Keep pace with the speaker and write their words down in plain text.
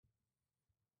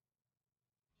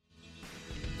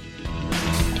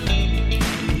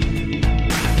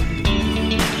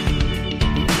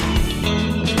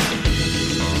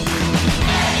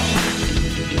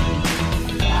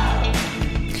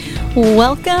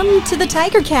Welcome to the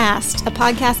TigerCast, a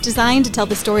podcast designed to tell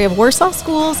the story of Warsaw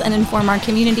Schools and inform our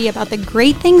community about the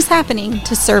great things happening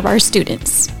to serve our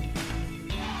students.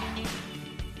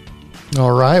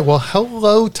 All right. Well,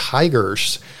 hello,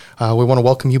 Tigers. We want to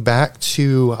welcome you back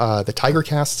to the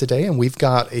TigerCast today, and we've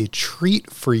got a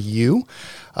treat for you.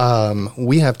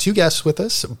 We have two guests with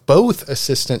us, both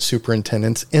assistant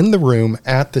superintendents in the room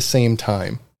at the same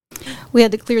time. We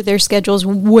had to clear their schedules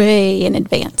way in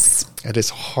advance. It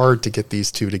is hard to get these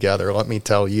two together, let me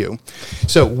tell you.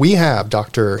 So we have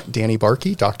Dr. Dani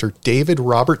Barkey, Dr. David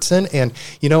Robertson, and,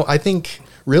 I think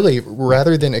really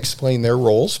rather than explain their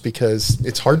roles, because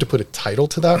it's hard to put a title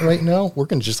to that right now, we're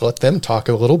going to just let them talk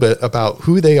a little bit about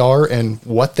who they are and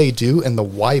what they do and the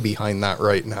why behind that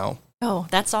right now. Oh,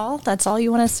 that's all? That's all you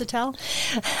want us to tell?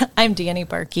 I'm Dani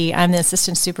Barkey. I'm the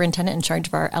assistant superintendent in charge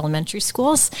of our elementary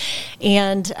schools.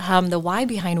 And the why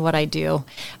behind what I do,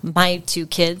 my two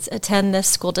kids attend this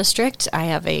school district. I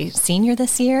have a senior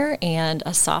this year and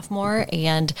a sophomore.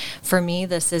 And for me,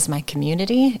 this is my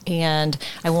community. And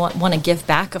I want to give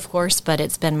back, of course, but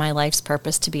it's been my life's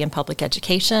purpose to be in public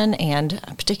education. And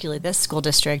particularly this school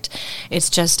district, it's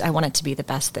just I want it to be the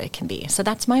best that it can be. So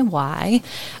that's my why.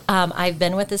 I've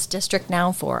been with this district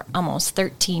now for almost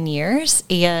 13 years,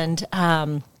 and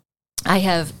I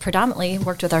have predominantly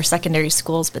worked with our secondary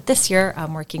schools, but this year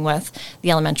I'm working with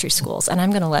the elementary schools, and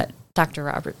I'm going to let Dr.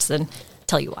 Robertson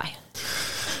tell you why.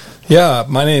 Yeah,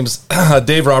 my name's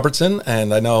Dave Robertson,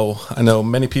 and I know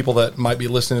many people that might be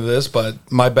listening to this, but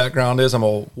my background is I'm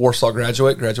a Warsaw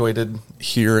graduated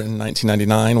here in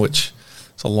 1999, which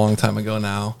is a long time ago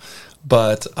now,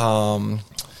 but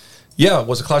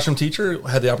was a classroom teacher,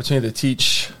 had the opportunity to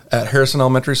teach at Harrison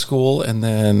Elementary School, and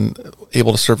then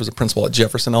able to serve as a principal at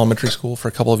Jefferson Elementary School for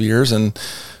a couple of years, and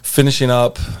finishing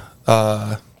up,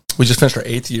 we just finished our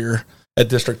 8th year at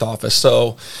district office.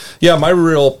 So, my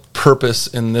real purpose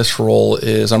in this role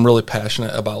is I'm really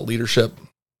passionate about leadership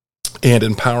and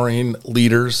empowering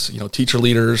leaders, teacher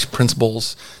leaders,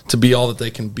 principals, to be all that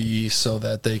they can be so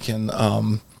that they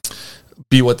can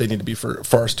be what they need to be for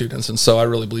our students. And so I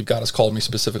really believe God has called me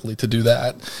specifically to do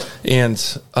that. And,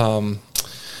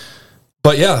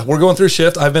 we're going through a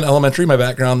shift. I've been elementary. My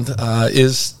background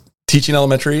is teaching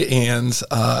elementary and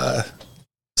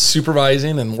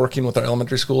supervising and working with our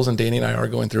elementary schools. And Dani and I are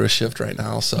going through a shift right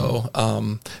now. So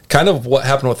kind of what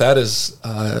happened with that is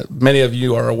many of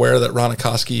you are aware that Ron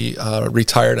Akoski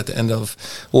retired at the end of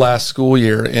last school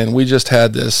year. And we just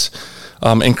had this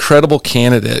incredible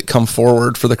candidate come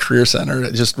forward for the Career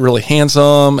Center, just really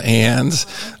handsome. And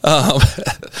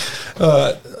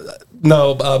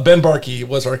Ben Barkey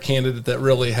was our candidate that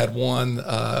really had won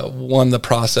the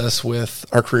process with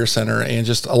our Career Center, and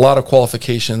just a lot of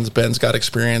qualifications. Ben's got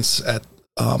experience at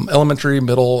elementary,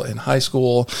 middle, and high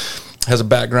school, has a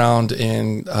background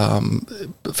in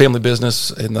family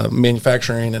business in the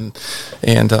manufacturing, and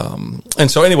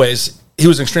so anyways, he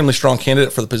was an extremely strong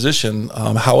candidate for the position.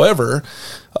 However,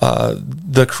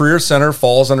 the Career Center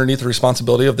falls underneath the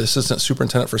responsibility of the Assistant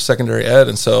Superintendent for Secondary Ed.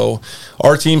 And so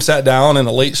our team sat down in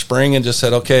the late spring and just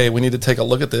said, okay, we need to take a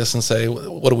look at this and say,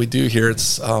 what do we do here?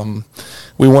 It's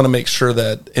we want to make sure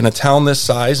that in a town this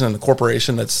size and in a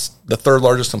corporation that's the third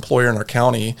largest employer in our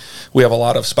county, we have a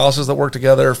lot of spouses that work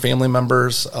together, family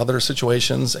members, other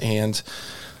situations. And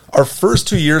our first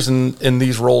 2 years in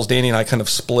these roles, Dani and I kind of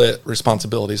split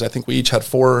responsibilities. I think we each had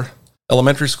 4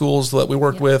 elementary schools that we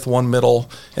worked with, 1 middle,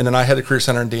 and then I had the Career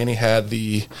Center and Dani had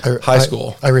the high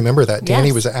school. I remember that. Yes.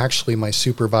 Dani was actually my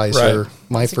supervisor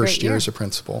my That's first year as a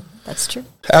principal. That's true.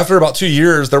 After about 2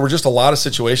 years, there were just a lot of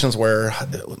situations where,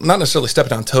 not necessarily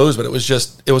stepping on toes, but it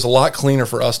was a lot cleaner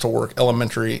for us to work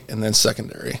elementary and then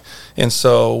secondary. And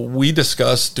so we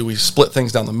discussed, do we split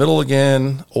things down the middle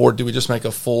again, or do we just make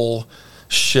a full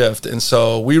shift? And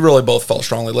so we really both felt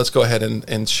strongly, let's go ahead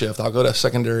and shift. I'll go to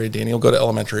secondary, Dani will go to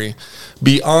elementary.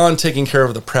 Beyond taking care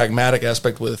of the pragmatic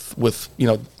aspect with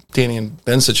Dani and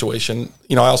Ben's situation,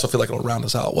 I also feel like it'll round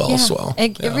us out well as well.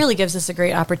 It really gives us a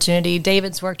great opportunity.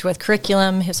 David's worked with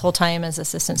curriculum his whole time as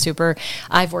assistant super.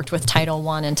 I've worked with Title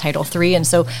I and Title III, and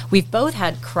so we've both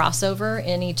had crossover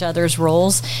in each other's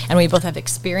roles, and we both have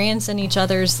experience in each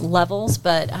other's levels,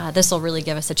 but this will really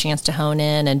give us a chance to hone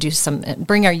in and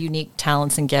bring our unique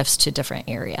talents and gifts to a different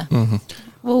area. Mm-hmm.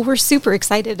 Well, we're super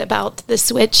excited about the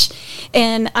switch.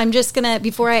 And I'm just going to,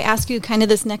 before I ask you kind of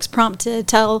this next prompt, to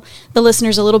tell the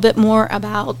listeners a little bit more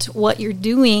about what you're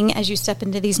doing as you step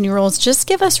into these new roles, just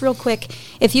give us real quick,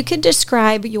 if you could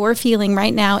describe your feeling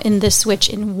right now in this switch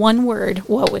in one word,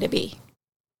 what would it be?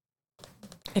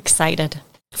 Excited.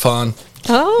 Fun.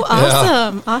 Oh,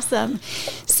 awesome. Yeah. Awesome.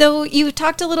 So you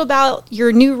talked a little about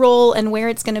your new role and where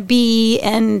it's going to be,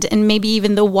 and maybe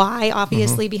even the why,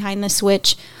 obviously, behind the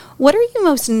switch. What are you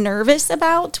most nervous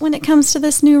about when it comes to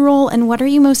this new role, and what are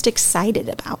you most excited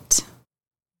about?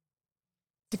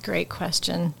 It's a great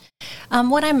question.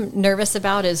 What I'm nervous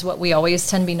about is what we always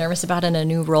tend to be nervous about in a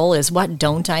new role is what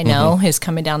don't I know is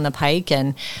coming down the pike.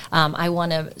 And I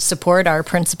want to support our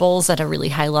principals at a really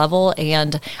high level,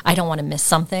 and I don't want to miss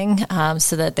something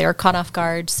so that they're caught off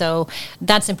guard. So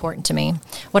that's important to me.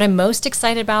 What I'm most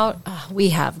excited about, we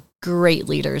have great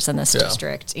leaders in this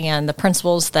district, and the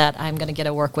principals that I'm going to get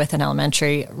to work with in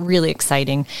elementary, really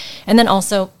exciting. And then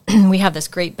also we have this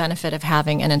great benefit of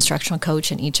having an instructional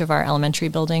coach in each of our elementary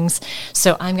buildings.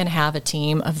 So I'm going to have a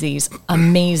team of these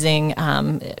amazing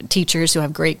teachers who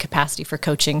have great capacity for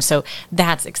coaching. So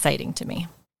that's exciting to me.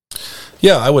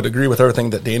 Yeah, I would agree with everything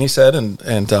that Dani said,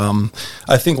 and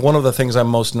I think one of the things I'm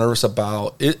most nervous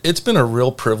about, it's been a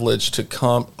real privilege to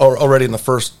come, or already in the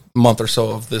first month or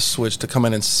so of this switch, to come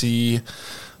in and see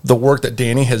the work that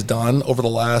Dani has done over the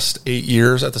last 8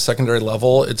 years at the secondary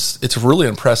level. It's really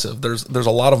impressive. There's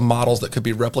a lot of models that could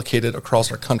be replicated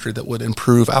across our country that would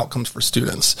improve outcomes for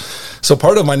students. So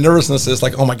part of my nervousness is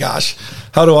like, oh my gosh,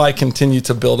 how do I continue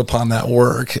to build upon that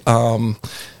work?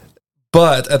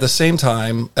 But at the same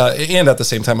time,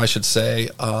 I should say,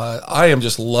 I am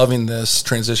just loving this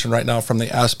transition right now from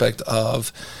the aspect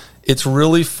of it's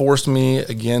really forced me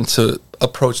again to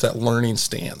approach that learning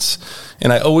stance.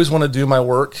 And I always want to do my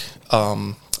work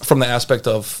from the aspect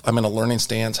of I'm in a learning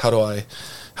stance. How do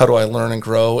I learn and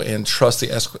grow and trust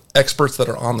the experts that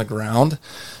are on the ground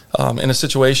in a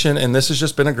situation? And this has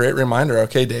just been a great reminder.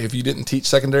 Okay, Dave, you didn't teach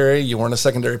secondary. You weren't a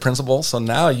secondary principal. So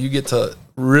now you get to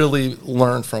really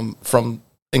learn from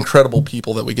incredible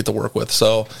people that we get to work with.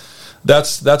 So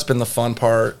that's been the fun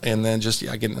part. And then just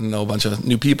getting to know a bunch of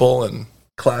new people and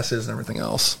classes and everything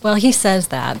else. Well, he says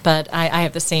that, but I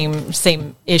have the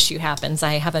same issue happens.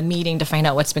 I have a meeting to find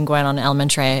out what's been going on in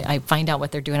elementary. I find out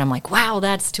what they're doing. I'm like, wow,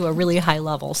 that's to a really high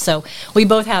level. So we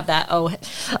both have that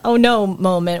oh no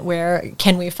moment where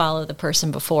can we follow the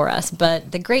person before us?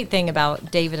 But the great thing about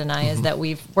David and I is that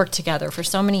we've worked together for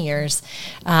so many years.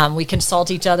 We consult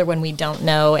each other when we don't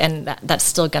know, and that's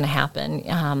still going to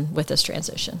happen with this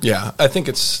transition. Yeah, I think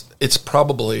it's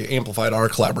probably amplified our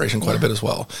collaboration quite a bit as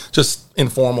well. Just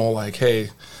informal, like, hey,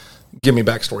 give me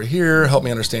backstory here, help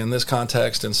me understand this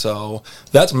context. And so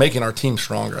that's making our team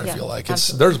stronger, I feel like.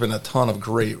 There's been a ton of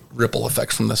great ripple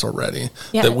effects from this already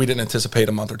that we didn't anticipate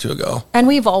a month or two ago. And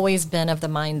we've always been of the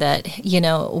mind that,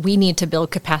 we need to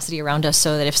build capacity around us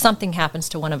so that if something happens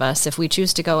to one of us, if we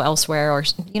choose to go elsewhere or,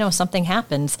 something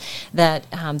happens, that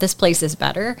this place is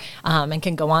better and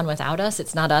can go on without us.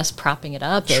 It's not us propping it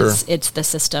up. Sure. It's the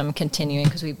system continuing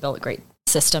because we've built great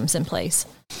systems in place.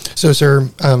 So is there,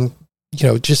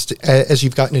 just as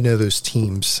you've gotten to know those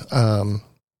teams,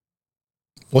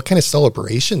 what kind of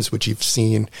celebrations would you've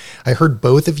seen? I heard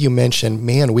both of you mention,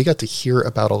 man, we got to hear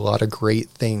about a lot of great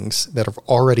things that are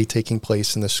already taking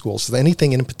place in the schools. Is there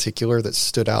anything in particular that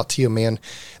stood out to you? Man,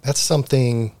 that's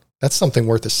something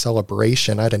worth a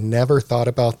celebration. I'd have never thought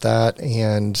about that.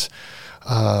 And,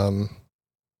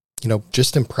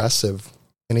 just impressive.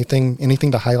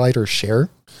 Anything to highlight or share?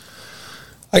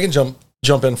 I can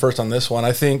jump in first on this one.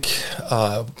 I think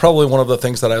probably one of the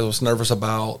things that I was nervous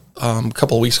about a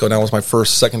couple of weeks ago now was my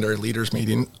first secondary leaders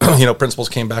meeting. Principals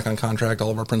came back on contract, all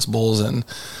of our principals, and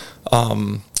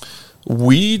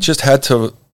we just had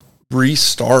to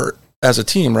restart as a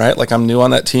team, right? Like, I'm new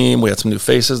on that team. We had some new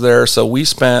faces there. So we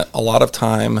spent a lot of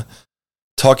time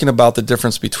talking about the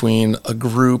difference between a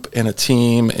group and a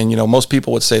team. And, most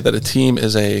people would say that a team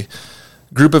is a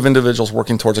group of individuals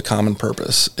working towards a common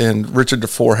purpose. And Richard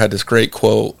DeFore had this great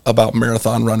quote about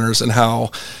marathon runners and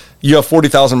how you have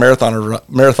 40,000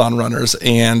 marathon runners,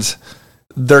 and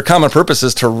their common purpose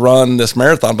is to run this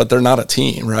marathon, but they're not a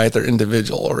team, right? They're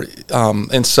individual.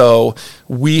 And so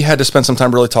we had to spend some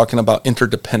time really talking about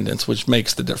interdependence, which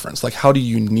makes the difference. Like, how do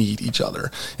you need each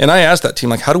other? And I asked that team,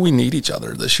 like, how do we need each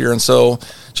other this year? And so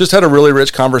just had a really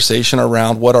rich conversation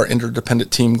around what our interdependent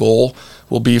team goal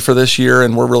will be for this year.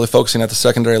 And we're really focusing at the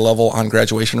secondary level on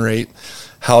graduation rate.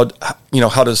 How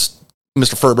does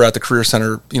Mr. Ferber at the Career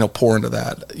Center, pour into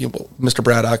that? Mr.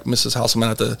 Braddock, Mrs.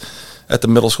 Houselman at the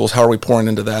middle schools, how are we pouring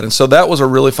into that? And so that was a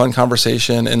really fun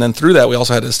conversation. And then through that, we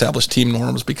also had to establish team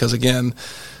norms because, again,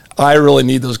 I really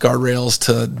need those guardrails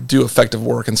to do effective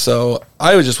work. And so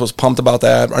I was pumped about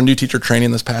that. Our new teacher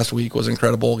training this past week was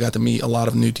incredible. Got to meet a lot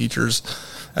of new teachers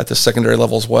at the secondary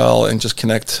level as well and just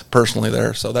connect personally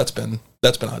there. So that's been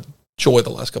a joy the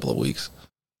last couple of weeks.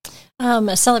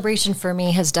 A celebration for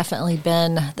me has definitely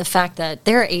been the fact that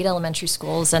there are 8 elementary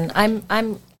schools, and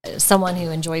I'm someone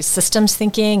who enjoys systems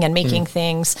thinking and making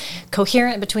things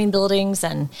coherent between buildings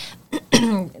and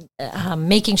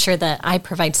making sure that I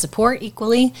provide support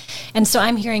equally. And so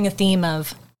I'm hearing a theme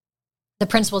of the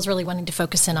principals really wanting to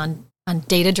focus in on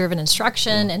data-driven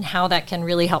instruction and how that can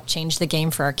really help change the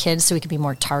game for our kids so we can be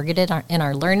more targeted in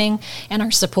our learning and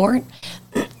our support.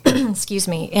 Excuse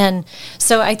me. And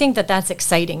so I think that that's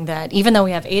exciting that even though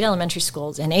we have 8 elementary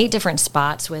schools in 8 different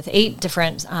spots with 8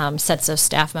 different sets of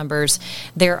staff members,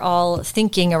 they're all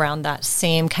thinking around that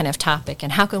same kind of topic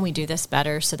and how can we do this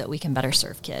better so that we can better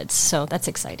serve kids. So that's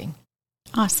exciting.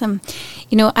 Awesome.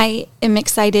 I am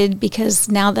excited because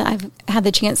now that I've had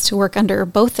the chance to work under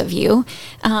both of you,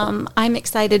 I'm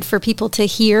excited for people to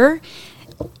hear.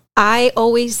 I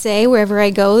always say wherever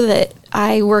I go that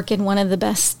I work in one of the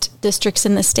best districts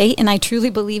in the state, and I truly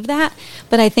believe that.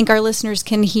 But I think our listeners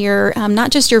can hear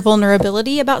not just your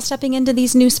vulnerability about stepping into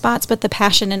these new spots, but the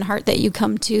passion and heart that you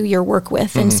come to your work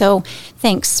with. And so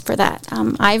thanks for that.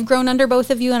 I've grown under both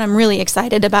of you, and I'm really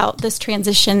excited about this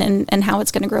transition and how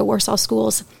it's going to grow Warsaw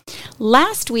Schools.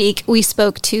 Last week, we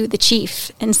spoke to the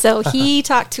chief, and so he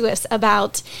talked to us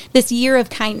about this year of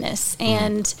kindness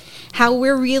and how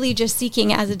we're really just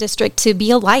seeking as a district to be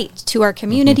a light to our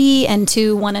community and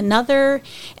to one another.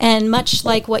 And much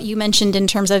like what you mentioned in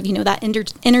terms of, that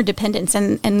interdependence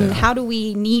and how do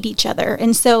we need each other.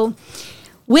 And so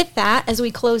with that, as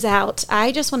we close out,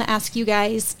 I just want to ask you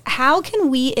guys, how can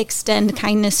we extend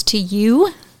kindness to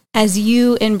you as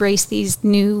you embrace these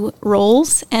new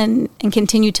roles and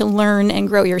continue to learn and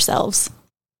grow yourselves?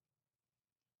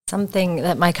 Something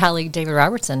that my colleague David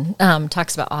Robertson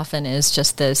talks about often is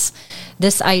just this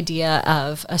idea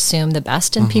of assume the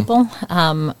best in people.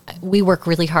 We work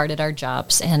really hard at our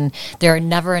jobs, and there are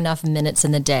never enough minutes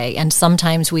in the day, and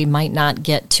sometimes we might not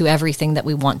get to everything that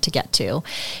we want to get to.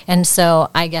 And so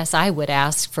I guess I would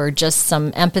ask for just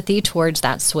some empathy towards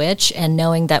that switch and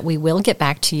knowing that we will get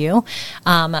back to you,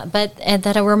 but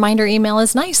that a reminder email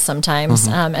is nice sometimes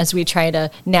as we try to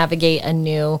navigate a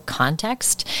new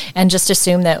context, and just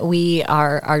assume that we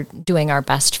are doing our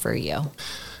best for you.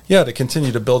 Yeah, to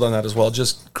continue to build on that as well,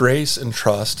 just grace and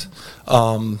trust.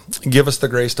 Give us the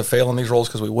grace to fail in these roles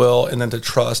because we will, and then to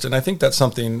trust. And I think that's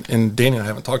something, and Dani and I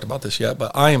haven't talked about this yet,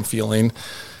 but I am feeling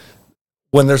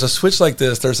when there's a switch like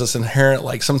this, there's this inherent,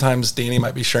 sometimes Dani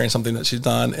might be sharing something that she's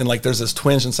done, and there's this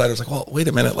twinge inside her. It's well, wait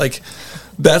a minute,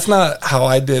 that's not how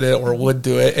I did it or would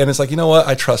do it. And it's you know what?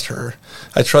 I trust her.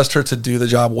 I trust her to do the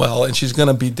job well, and she's going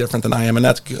to be different than I am, and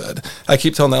that's good. I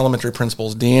keep telling the elementary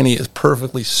principals, Dani is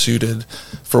perfectly suited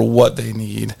for what they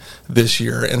need this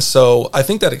year. And so I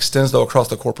think that extends, though, across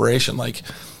the corporation.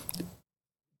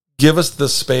 Give us the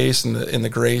space and the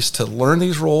grace to learn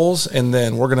these roles, and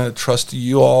then we're going to trust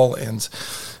you all, and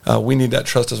we need that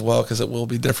trust as well because it will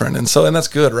be different. And that's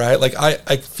good, right?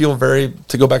 I feel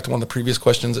to go back to one of the previous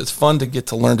questions, it's fun to get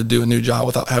to learn to do a new job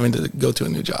without having to go to a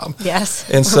new job. Yes.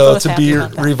 And so to be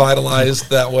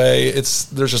revitalized that way,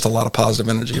 there's just a lot of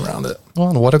positive energy around it. Well,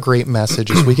 and what a great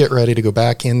message as we get ready to go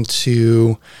back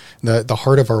into the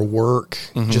heart of our work.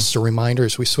 Just a reminder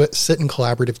as we sit in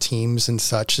collaborative teams and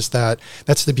such, is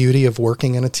that's the beauty of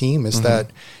working in a team, is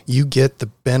that you get the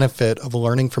benefit of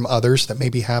learning from others that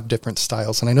maybe have different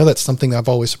styles. And I know that's something that I've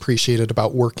always appreciated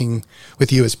about working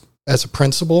with you as a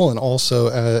principal and also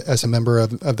as a member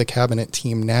of the cabinet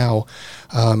team now.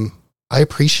 I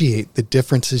appreciate the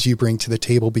differences you bring to the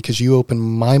table because you open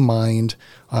my mind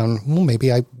on,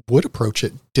 maybe I would approach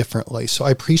it differently. So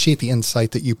I appreciate the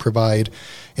insight that you provide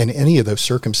in any of those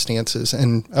circumstances,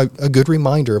 and a good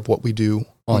reminder of what we do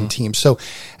on teams. So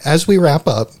as we wrap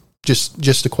up,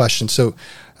 just a question. So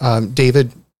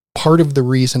David, part of the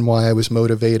reason why I was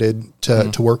motivated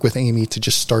to work with Aimee to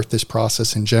just start this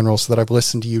process in general, so that I've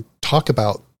listened to you talk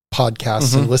about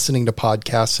podcasts and listening to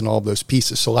podcasts and all of those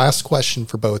pieces. So last question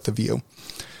for both of you.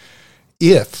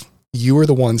 If you were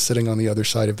the one sitting on the other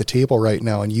side of the table right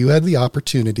now and you had the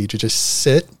opportunity to just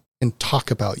sit and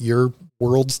talk about your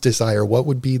world's desire, what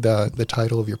would be the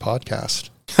title of your podcast?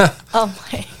 Oh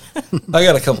my. I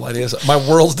got a couple ideas. My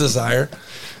world's desire.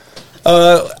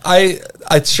 I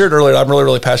shared earlier, I'm really,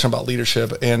 really passionate about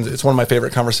leadership, and it's one of my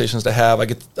favorite conversations to have.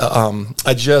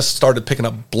 I just started picking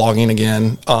up blogging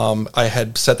again. I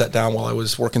had set that down while I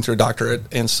was working through a doctorate.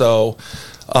 And so,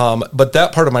 but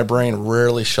that part of my brain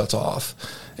rarely shuts off.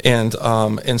 And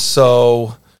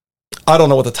so I don't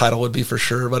know what the title would be for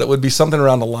sure, but it would be something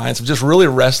around the lines of just really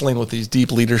wrestling with these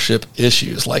deep leadership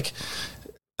issues.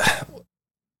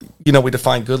 We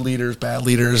define good leaders, bad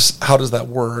leaders. How does that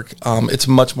work? It's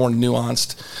much more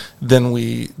nuanced than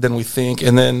we think.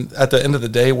 And then at the end of the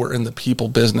day, we're in the people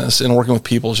business, and working with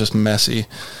people is just messy.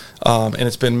 And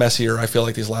it's been messier, I feel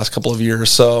like, these last couple of years.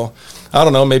 So I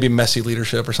don't know, maybe messy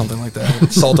leadership or something like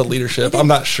that. Salted leadership. I'm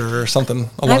not sure. Something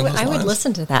along those lines. I would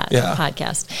listen to that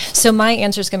podcast. So my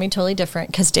answer is going to be totally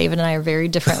different because David and I are very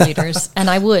different leaders. And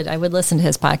I would listen to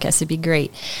his podcast. It'd be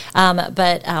great.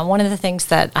 But one of the things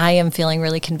that I am feeling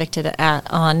really convicted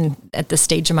at this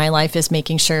stage of my life is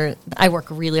making sure I work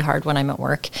really hard when I'm at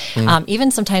work,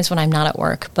 even sometimes when I'm not at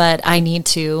work. But I need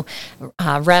to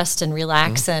rest and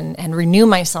relax and renew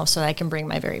myself so that I can bring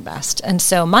my very best. And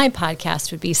so my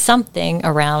podcast would be something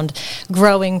around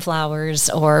growing flowers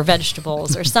or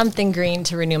vegetables or something green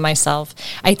to renew myself.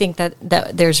 I think that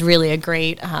there's really a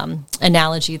great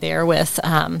analogy there with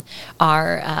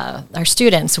our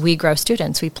students. We grow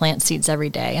students. We plant seeds every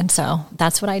day. And so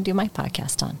that's what I do my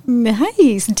podcast on.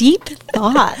 Nice. Deep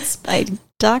thoughts by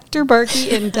Dr.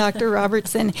 Barkey and Dr.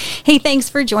 Robertson. Hey, thanks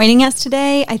for joining us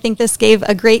today. I think this gave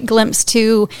a great glimpse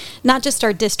to not just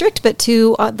our district, but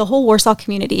to the whole Warsaw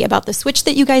community about the switch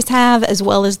that you guys have, as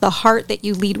well as the heart that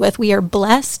you lead with. We are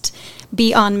blessed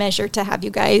beyond measure to have you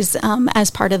guys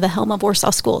as part of the helm of Warsaw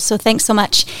Schools. So thanks so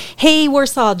much. Hey,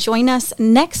 Warsaw, join us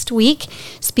next week.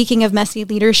 Speaking of messy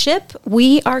leadership,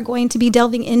 we are going to be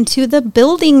delving into the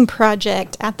building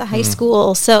project at the high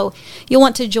school. So you'll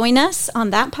want to join us on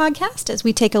that podcast as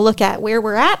we take a look at where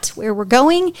we're at, where we're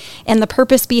going, and the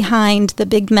purpose behind the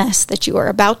big mess that you are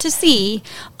about to see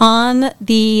on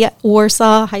the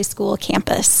Warsaw High School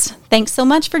campus. Thanks so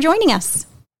much for joining us.